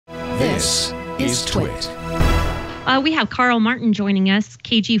This is TWiT. We have Karl Martin joining us,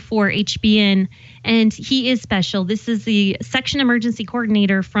 KG4HBN, and he is special. This is the Section Emergency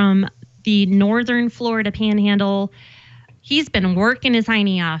Coordinator from the Northern Florida Panhandle. He's been working his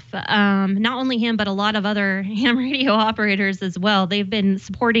hiney off. Not only him, but a lot of other ham radio operators as well. They've been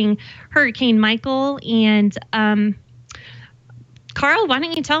supporting Hurricane Michael. And Karl, why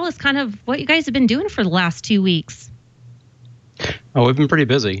don't you tell us kind of what you guys have been doing for the last 2 weeks? Oh, we've been pretty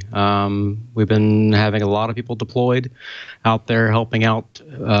busy. We've been having a lot of people deployed out there helping out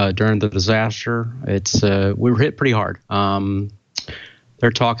during the disaster. We were hit pretty hard.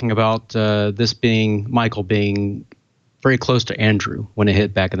 They're talking about Michael being very close to Andrew when it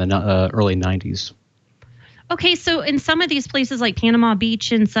hit back in the early 90s. Okay, so in some of these places like Panama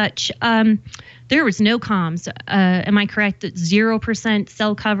Beach and such, there was no comms. Am I correct? 0%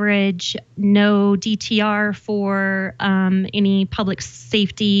 cell coverage, no DTR for any public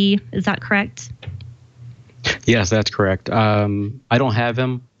safety. Is that correct? Yes, that's correct. I don't have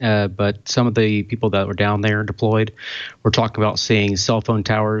him, but some of the people that were down there deployed were talking about seeing cell phone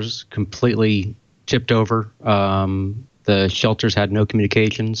towers completely tipped over. The shelters had no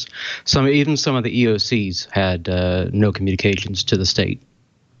communications. Even some of the EOCs had no communications to the state.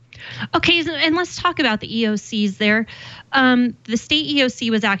 Okay, and let's talk about the EOCs there. The state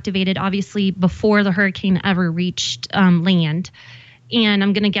EOC was activated, obviously, before the hurricane ever reached land. And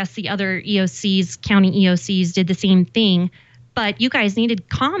I'm going to guess the other EOCs, county EOCs, did the same thing. But you guys needed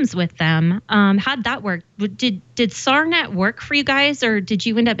comms with them. How'd that work? Did SARnet work for you guys, or did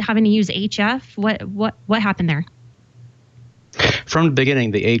you end up having to use HF? What happened there? From the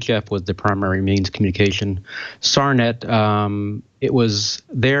beginning, the HF was the primary means of communication. SARnet, it was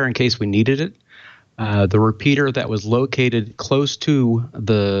there in case we needed it. The repeater that was located close to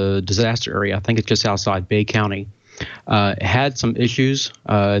the disaster area, I think it's just outside Bay County, had some issues.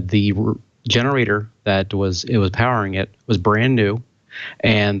 The generator that was powering it was brand new,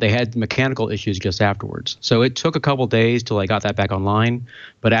 and they had mechanical issues just afterwards. So it took a couple days till I got that back online.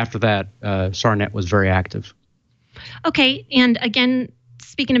 But after that, SARnet was very active. Okay, and again,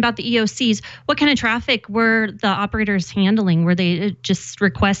 speaking about the EOCs, what kind of traffic were the operators handling? Were they just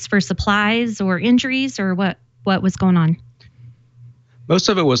requests for supplies or injuries, or what was going on? Most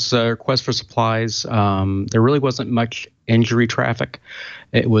of it was requests for supplies. There really wasn't much injury traffic.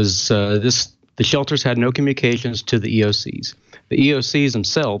 It was the shelters had no communications to the EOCs. The EOCs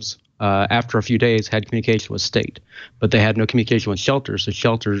themselves, after a few days, had communication with state, but they had no communication with shelters. The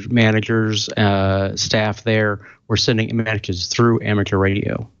shelters managers, staff there were sending messages through amateur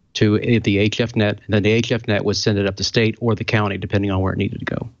radio to the HF net, and then the HF net would send it up to state or the county, depending on where it needed to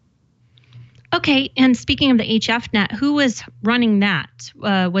go. Okay, and speaking of the HF net, who was running that?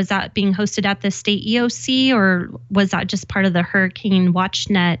 Was that being hosted at the state EOC, or was that just part of the Hurricane Watch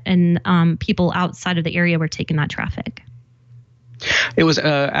net and people outside of the area were taking that traffic? It was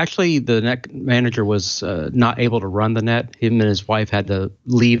actually the net manager was not able to run the net. Him and his wife had to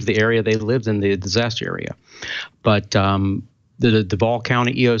leave the area. They lived in the disaster area. But the Duval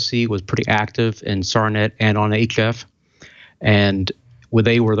County EOC was pretty active in SARnet and on HF. And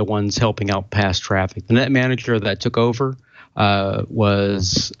they were the ones helping out past traffic. The net manager that took over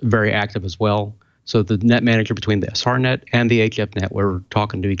was very active as well. So the net manager between the SARnet and the HF net were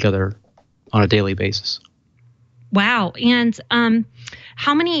talking to each other on a daily basis. Wow. And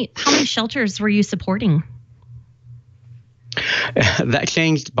how many shelters were you supporting? That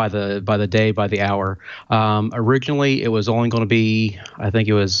changed by the day, by the hour. Originally, it was only going to be, I think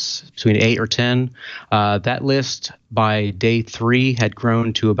it was between 8 or 10. That list by day 3 had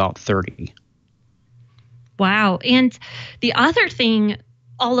grown to about 30. Wow. And the other thing,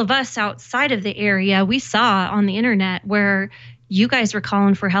 all of us outside of the area, we saw on the internet where you guys were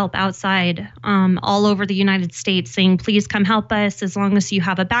calling for help outside all over the United States, saying, please come help us as long as you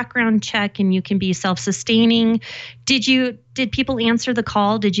have a background check and you can be self-sustaining. Did people answer the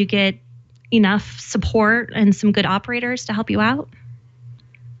call? Did you get enough support and some good operators to help you out?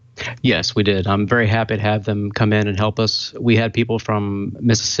 Yes, we did. I'm very happy to have them come in and help us. We had people from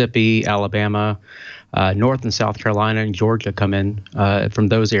Mississippi, Alabama, North and South Carolina and Georgia come in from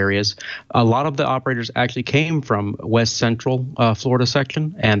those areas. A lot of the operators actually came from West Central Florida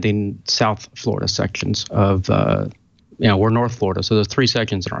section and the South Florida sections of, we're North Florida. So there's 3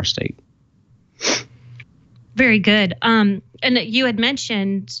 sections in our state. Very good. And you had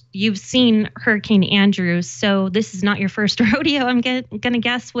mentioned you've seen Hurricane Andrew, so this is not your first rodeo, I'm going to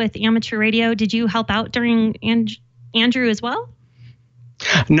guess, with amateur radio. Did you help out during Andrew as well?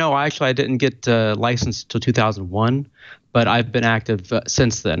 No, actually, I didn't get licensed until 2001, but I've been active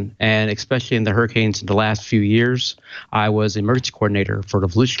since then. And especially in the hurricanes in the last few years, I was emergency coordinator for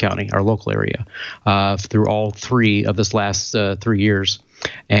Volusia County, our local area, through all three of this last 3 years.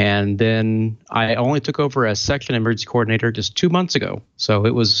 And then I only took over as section emergency coordinator just 2 months ago. So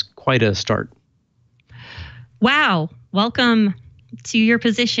it was quite a start. Wow. Welcome to your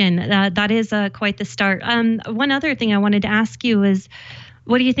position. That is quite the start. One other thing I wanted to ask you is,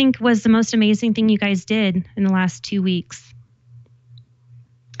 what do you think was the most amazing thing you guys did in the last 2 weeks?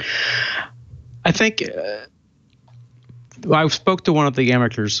 I think I spoke to one of the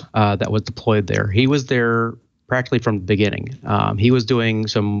amateurs that was deployed there. He was there practically from the beginning. He was doing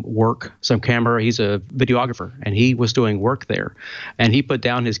some work, some camera. He's a videographer, and he was doing work there. And he put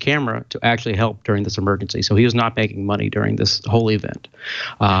down his camera to actually help during this emergency. So he was not making money during this whole event.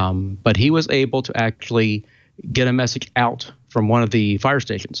 But he was able to actually get a message out from one of the fire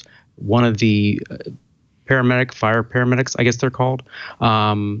stations. One of the fire paramedics, I guess they're called.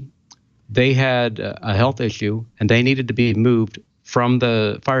 They had a health issue, and they needed to be moved from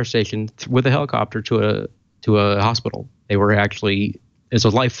the fire station with a helicopter to a hospital. They were actually, it's a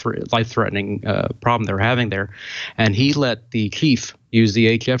life-threatening problem they were having there. And he let the chief use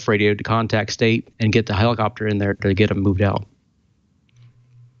the HF radio to contact state and get the helicopter in there to get them moved out.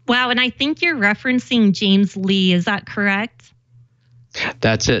 Wow, and I think you're referencing James Lee, is that correct?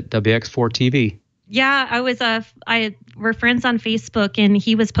 That's it, WX4 TV. Yeah, we're friends on Facebook, and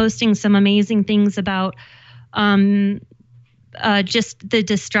he was posting some amazing things about just the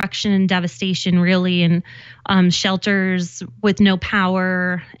destruction and devastation, really, and shelters with no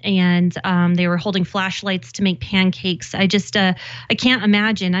power, and they were holding flashlights to make pancakes. I can't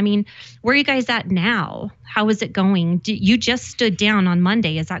imagine. I mean, where are you guys at now? How is it going? You just stood down on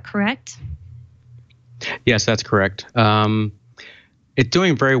Monday, is that correct? Yes, that's correct. It's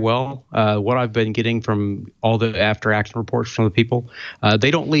doing very well. What I've been getting from all the after action reports from the people,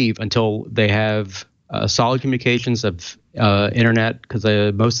 they don't leave until they have solid communications of internet, because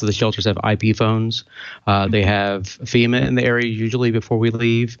most of the shelters have IP phones. They have FEMA in the area usually before we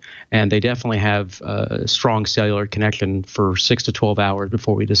leave, and they definitely have a strong cellular connection for 6 to 12 hours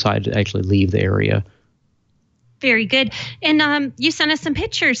before we decide to actually leave the area. Very good. And you sent us some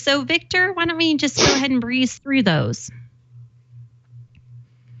pictures. So Victor, why don't we just go ahead and breeze through those?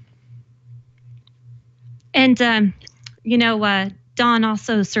 And, Don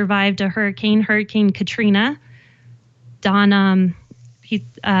also survived a Hurricane Katrina. Don,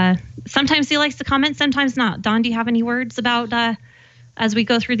 sometimes he likes to comment, sometimes not. Don, do you have any words about, as we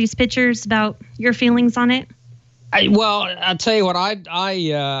go through these pictures, about your feelings on it? Well, I'll tell you what,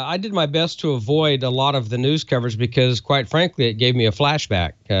 I did my best to avoid a lot of the news coverage because, quite frankly, it gave me a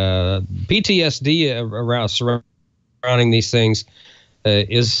flashback. PTSD around surrounding these things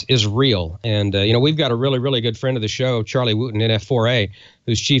is real. And, we've got a really, really good friend of the show, Charlie Wooten, NF4A,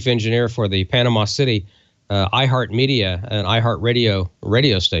 who's chief engineer for the Panama City iHeart Media and iHeart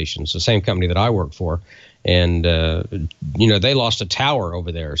radio stations, the same company that I work for. And, they lost a tower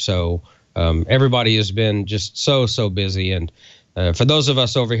over there. So everybody has been just so busy. And for those of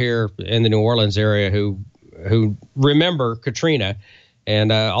us over here in the New Orleans area who remember Katrina,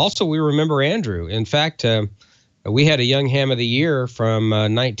 and also we remember Andrew. In fact, we had a Young Ham of the Year from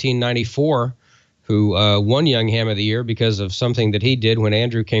 1994 who won Young Ham of the Year because of something that he did when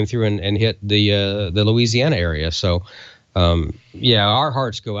Andrew came through and hit the Louisiana area. So, our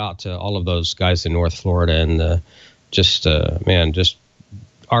hearts go out to all of those guys in North Florida, and just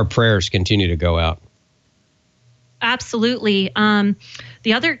our prayers continue to go out. Absolutely.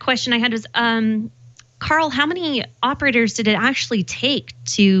 The other question I had was, Karl, how many operators did it actually take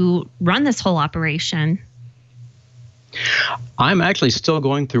to run this whole operation? I'm actually still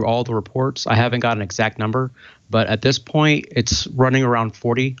going through all the reports. I haven't got an exact number, but at this point, it's running around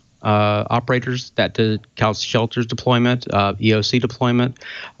 40 operators. That counts shelters deployment, EOC deployment,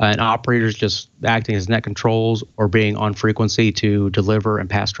 and operators just acting as net controls or being on frequency to deliver and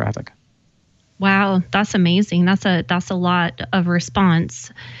pass traffic. Wow, that's amazing. That's a lot of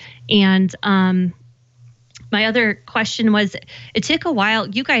response. And my other question was, it took a while.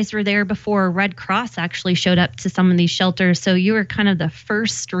 You guys were there before Red Cross actually showed up to some of these shelters, so you were kind of the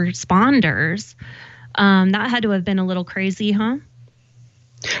first responders. That had to have been a little crazy, huh?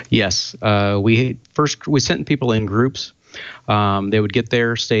 Yes. We sent people in groups. They would get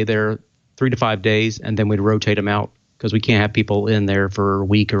there, stay there 3 to 5 days, and then we'd rotate them out because we can't have people in there for a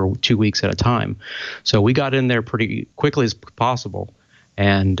week or 2 weeks at a time. So we got in there pretty quickly as possible,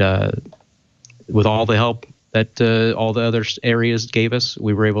 and with all the help that all the other areas gave us,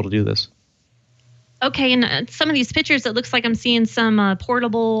 we were able to do this. Okay, and some of these pictures, it looks like I'm seeing some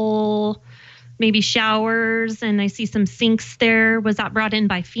portable, maybe showers, and I see some sinks there. Was that brought in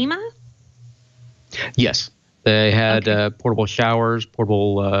by FEMA? Yes, they had portable showers,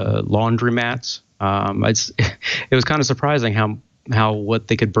 portable laundry mats. It was kind of surprising how what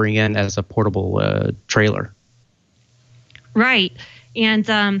they could bring in as a portable trailer. Right,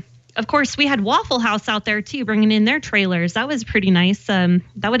 and of course, we had Waffle House out there, too, bringing in their trailers. That was pretty nice. That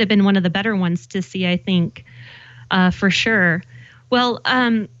would have been one of the better ones to see, I think, for sure. Well,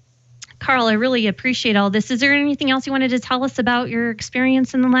 Karl, I really appreciate all this. Is there anything else you wanted to tell us about your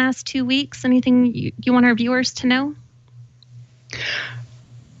experience in the last 2 weeks? Anything you want our viewers to know?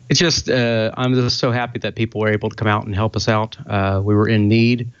 It's just I'm just so happy that people were able to come out and help us out. We were in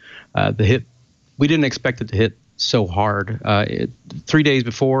need. We didn't expect it to hit so hard. 3 days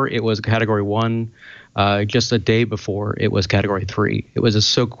before, it was Category 1. Just a day before, it was Category 3. It was just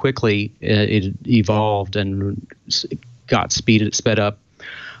so quickly it evolved and got sped up.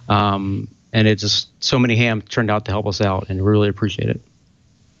 And it just, so many hands turned out to help us out, and really appreciate it.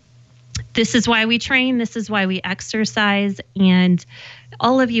 This is why we train. This is why we exercise. And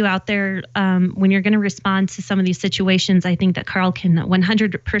all of you out there, when you're going to respond to some of these situations, I think that Karl can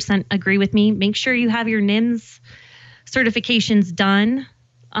 100% agree with me. Make sure you have your NIMS certifications done,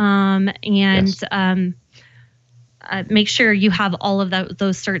 Yes. Make sure you have all of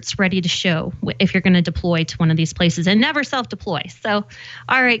those certs ready to show if you're going to deploy to one of these places, and never self-deploy. So,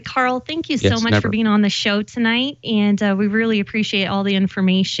 all right, Karl, thank you so much for being on the show tonight. And we really appreciate all the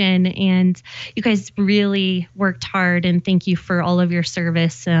information. And you guys really worked hard. And thank you for all of your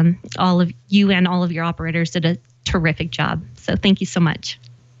service. All of you and all of your operators did a terrific job. So thank you so much.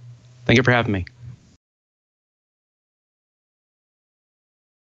 Thank you for having me.